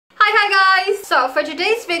So for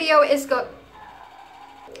today's video is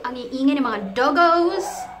ang iingay ng mga doggos.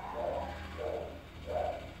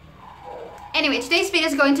 Anyway, today's video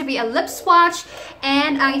is going to be a lip swatch,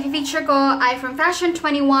 and ang i-feature ko ay from Fashion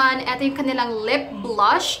 21. Ito yung kanilang lip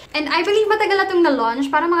blush. And I believe matagal na itong na-launch,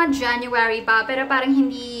 parang mga January pa, pero parang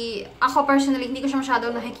hindi, ako personally, hindi ko siya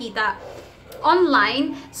masyadong nakikita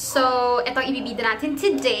online. So, ito ang ibibida natin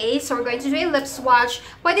today. So, we're going to do a lip swatch.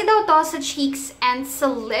 Pwede daw to sa cheeks and sa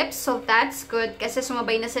lips. So, that's good kasi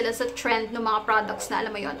sumabay na sila sa trend ng mga products na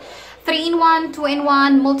alam mo yun. 3-in-1,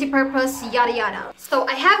 2-in-1, multi-purpose, yada yada. So,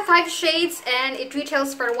 I have 5 shades and it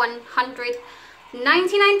retails for 199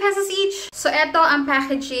 pesos each. So, ito ang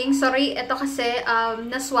packaging. Sorry, ito kasi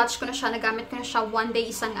na-swatch ko na siya, nagamit ko na siya one day,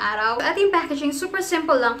 isang araw. At yung packaging, super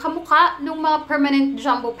simple lang. Kamukha nung mga permanent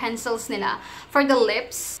jumbo pencils nila for the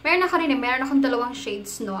lips. Meron ako rin, meron akong 2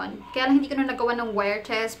 shades nun. Kaya lang hindi ko na nagawa ng wear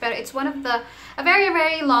test. Pero it's one of the, a very,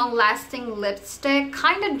 very long-lasting lipstick.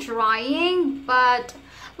 Kind of drying, but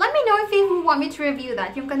let me know if you want me to review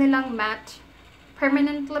that. Yung kanilang matte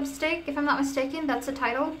permanent lipstick, if I'm not mistaken, that's the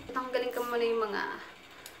title. Tanggalin ko muna yung mga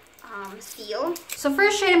seal. So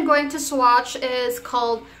first shade I'm going to swatch is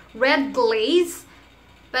called Red Glaze,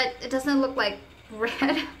 but it doesn't look like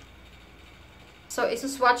red. So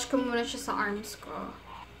isuswatch ko muna siya sa arms ko.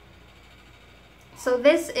 So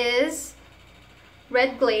this is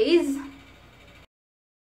Red Glaze.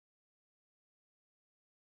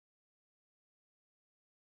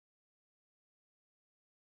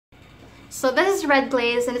 So this is Red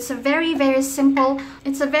Glaze, and it's a very, very simple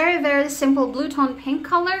blue tone pink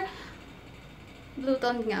color. Blue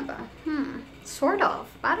tone nga ba? Sort of.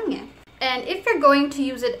 Parang eh. And if you're going to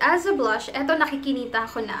use it as a blush, eto nakikinita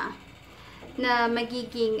ko na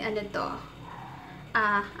magiging ano to.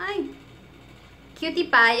 Cutie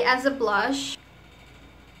Pie as a blush.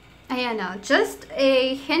 Ayan o. Just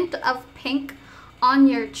a hint of pink on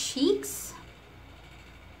your cheeks.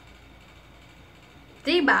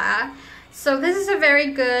 Diba? So this is a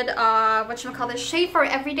very good, shade for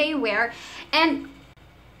everyday wear. And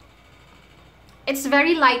it's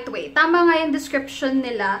very lightweight. Tama nga yung description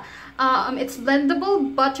nila. It's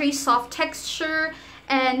blendable, buttery, soft texture,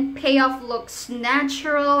 and payoff looks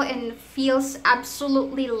natural and feels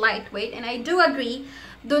absolutely lightweight. And I do agree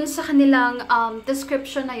dun sa kanilang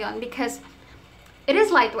description na yon, because it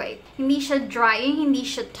is lightweight. Hindi siya drying, hindi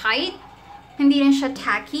siya tight. Hindi rin siya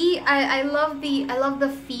tacky. I love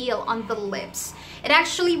the feel on the lips. It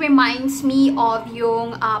actually reminds me of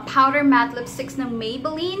yung powder matte lipsticks ng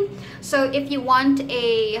Maybelline. So if you want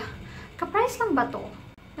a, ka-price lang ba to?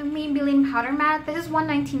 The Maybelline powder matte, this is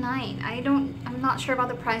 $1.99. I'm not sure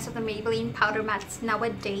about the price of the Maybelline powder mattes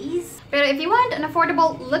nowadays. Pero if you want an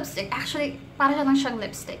affordable lipstick, actually para lang siyang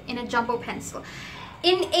lipstick in a jumbo pencil.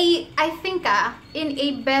 In a, I think in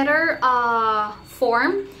a better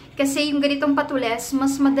form. Kasi yung ganitong patules,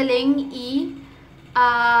 mas madaling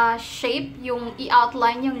shape, yung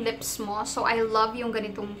i-outline yung lips mo. So, I love yung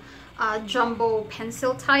ganitong jumbo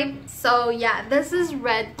pencil type. So, yeah, this is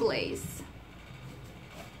Red Glaze.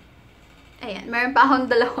 Ayan, meron pa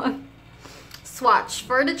akong dalawang swatch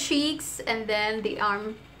for the cheeks and then the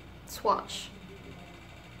arm swatch.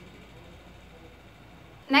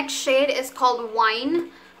 Next shade is called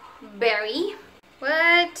Wine Berry.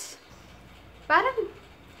 What? Parang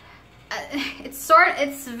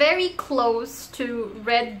it's very close to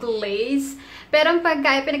Red Glaze, pero ang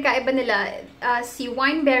pinagkaiba nila, si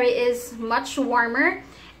Wineberry is much warmer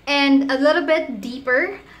and a little bit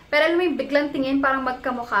deeper. Pero alam mo yung biglang tingin parang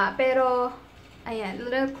magkamukha, pero ayan, a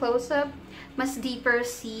little close up, mas deeper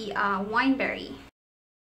si Wineberry.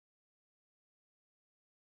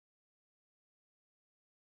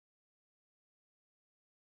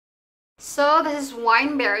 So, this is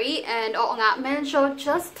Wineberry, and oo nga, medyo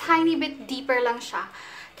just tiny bit deeper lang siya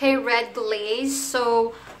kay Red Glaze.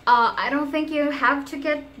 So, I don't think you have to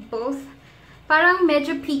get both. Parang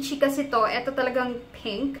medyo peachy kasi to. Ito talagang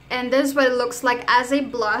pink. And this is what it looks like as a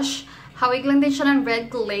blush. Hawig lang din siya ng Red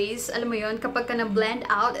Glaze. Alam mo yun, kapag ka na-blend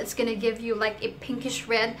out, it's gonna give you like a pinkish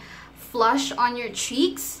red flush on your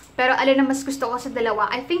cheeks. Pero alin na mas gusto ko sa dalawa?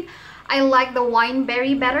 I think I like the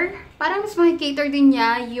Wineberry better. Parang mas makikater din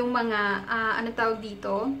niya yung mga, ano tawag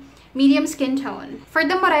dito, medium skin tone. For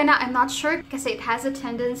the Morena, I'm not sure kasi it has a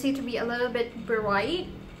tendency to be a little bit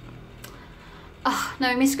bright.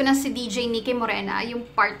 Na-miss ko na si DJ Nikki Morena, yung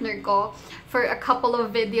partner ko, for a couple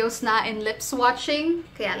of videos na in lip swatching.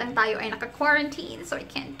 Kaya lang tayo ay naka-quarantine, so I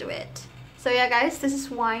can't do it. So yeah guys, this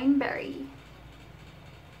is Wineberry.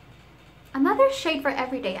 Another shade for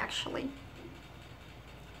everyday actually.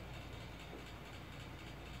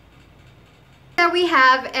 Then we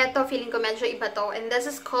have, eto, feeling ko medyo iba to. And this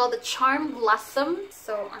is called the Charm Blossom.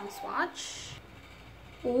 So, on swatch.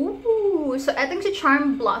 Ooh! So, etong si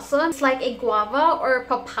Charm Blossom. It's like a guava or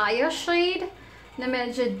papaya shade na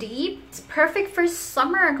medyo deep. It's perfect for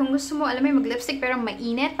summer. Kung gusto mo, alam mo, mag-lipstick pero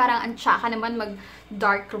mainit. Parang ang tsaka naman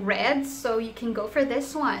mag-dark red. So, you can go for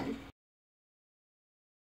this one.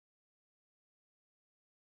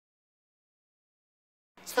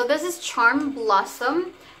 So, this is Charm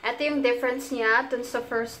Blossom. Ito yung difference niya dun sa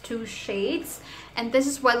first two shades. And this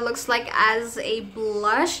is what it looks like as a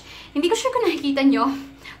blush. Hindi ko sure kung nakikita nyo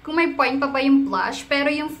kung may point pa ba yung blush. Pero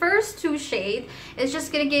yung first two shade is just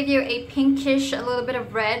gonna give you a pinkish, a little bit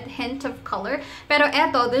of red hint of color. Pero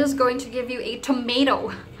eto, this is going to give you a tomato.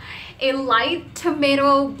 A light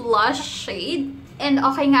tomato blush shade. And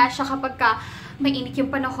okay nga siya kapag ka mainit yung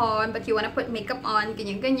panahon but you wanna put makeup on,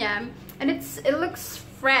 ganyan-ganyan. And it looks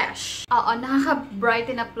fresh. Oo,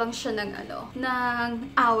 nakaka-brighten up lang siya ng ng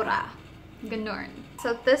aura. Ganun.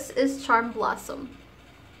 So this is Charm Blossom.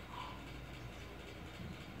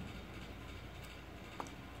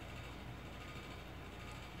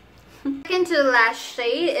 Second to the last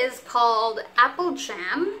shade is called Apple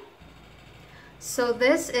Jam. So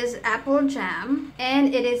this is Apple Jam.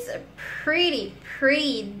 And it is a pretty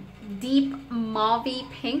deep mauvey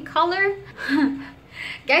pink color.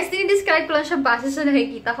 Guys, dinidescribe ko lang siya base sa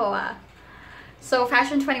nakikita ko So,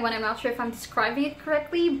 Fashion 21, I'm not sure if I'm describing it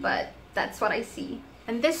correctly, but that's what I see.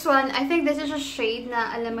 And this one, I think this is a shade na,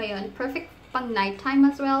 alam mo yun, perfect pang nighttime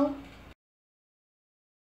as well.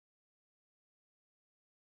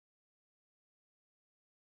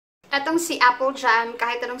 Etong si Apple Jam,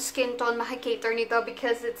 kahit anong skin tone makikater nito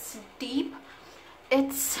because it's deep.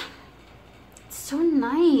 It's so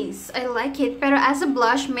nice. I like it. Pero as a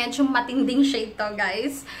blush, medyo matinding shade to,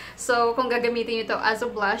 guys. So, kung gagamitin nyo to as a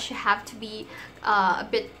blush, you have to be a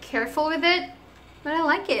bit careful with it. But I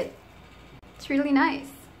like it. It's really nice.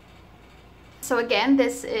 So again,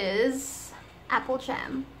 this is Apple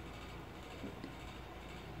Jam.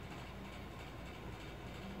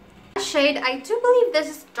 Shade, I do believe this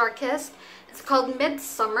is darkest. It's called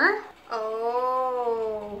Midsummer.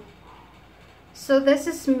 Oh. So this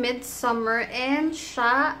is Midsummer and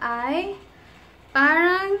siya ay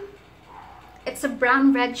parang it's a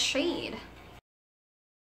brown red shade.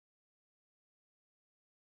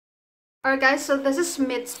 Alright guys, so this is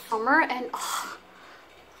Midsummer and oh,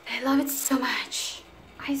 I love it so much.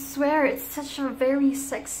 I swear it's such a very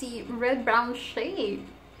sexy red brown shade.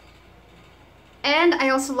 And I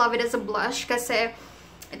also love it as a blush kasi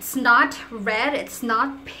it's not red, it's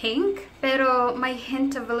not pink, pero may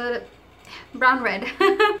hint of a little brown red.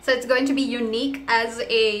 So it's going to be unique as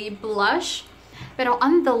a blush. Pero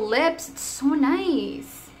on the lips, it's so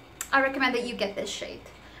nice. I recommend that you get this shade.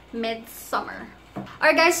 Midsummer.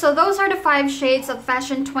 Alright guys, so those are the 5 shades of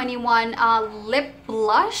Fashion 21 lip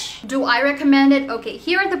blush. Do I recommend it? Okay,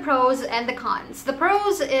 here are the pros and the cons. The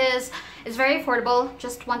pros is it's very affordable,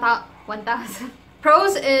 just 1,000.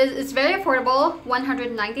 Pros is it's very affordable,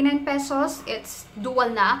 199 pesos. It's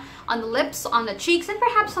dual na on the lips, on the cheeks, and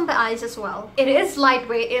perhaps on the eyes as well. It is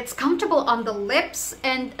lightweight, it's comfortable on the lips,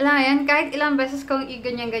 and ayan, kahit ilang beses kong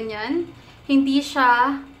i-ganyan-ganyan, hindi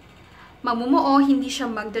siya mamumuo, hindi siya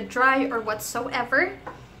magda-dry or whatsoever.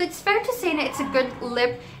 It's fair to say na it's a good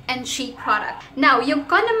lip and cheek product. Now, yung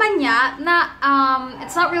con naman niya, na,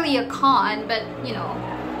 it's not really a con, but, you know,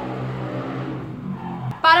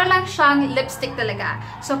 para lang siyang lipstick talaga.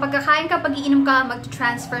 So, pagkakain ka, pag-iinom ka,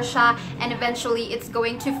 mag-transfer siya, and eventually, it's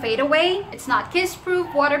going to fade away. It's not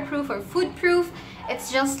kiss-proof, waterproof, or food-proof.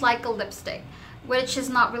 It's just like a lipstick, which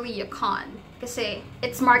is not really a con. Kasi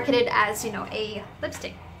it's marketed as, you know, a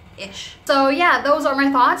lipstick-ish. So, yeah, those are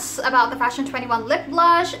my thoughts about the Fashion 21 lip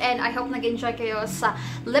blush, and I hope nag-enjoy kayo sa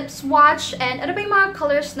Lipswatch. And ano ba yung mga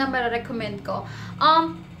colors na mararecommend ko?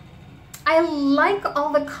 I like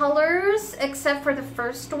all the colors except for the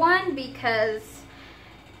first one because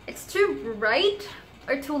it's too bright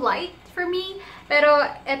or too light for me. Pero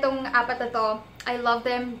etong apat na to, I love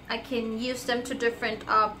them. I can use them to different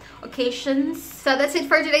occasions. So that's it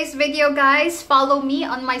for today's video, guys. Follow me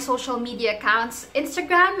on my social media accounts,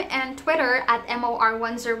 Instagram and Twitter at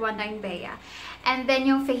MOR1019Bea. And then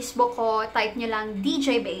yung Facebook ko, type nyo lang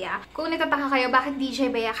DJ Bea. Kung nagtataka kayo, bakit DJ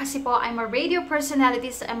Bea? Kasi po, I'm a radio personality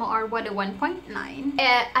sa MOR 101.9.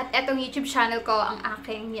 At etong YouTube channel ko, ang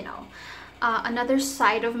aking, you know, another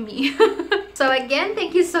side of me. So again,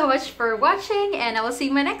 thank you so much for watching, and I will see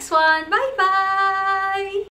you in my next one. Bye-bye!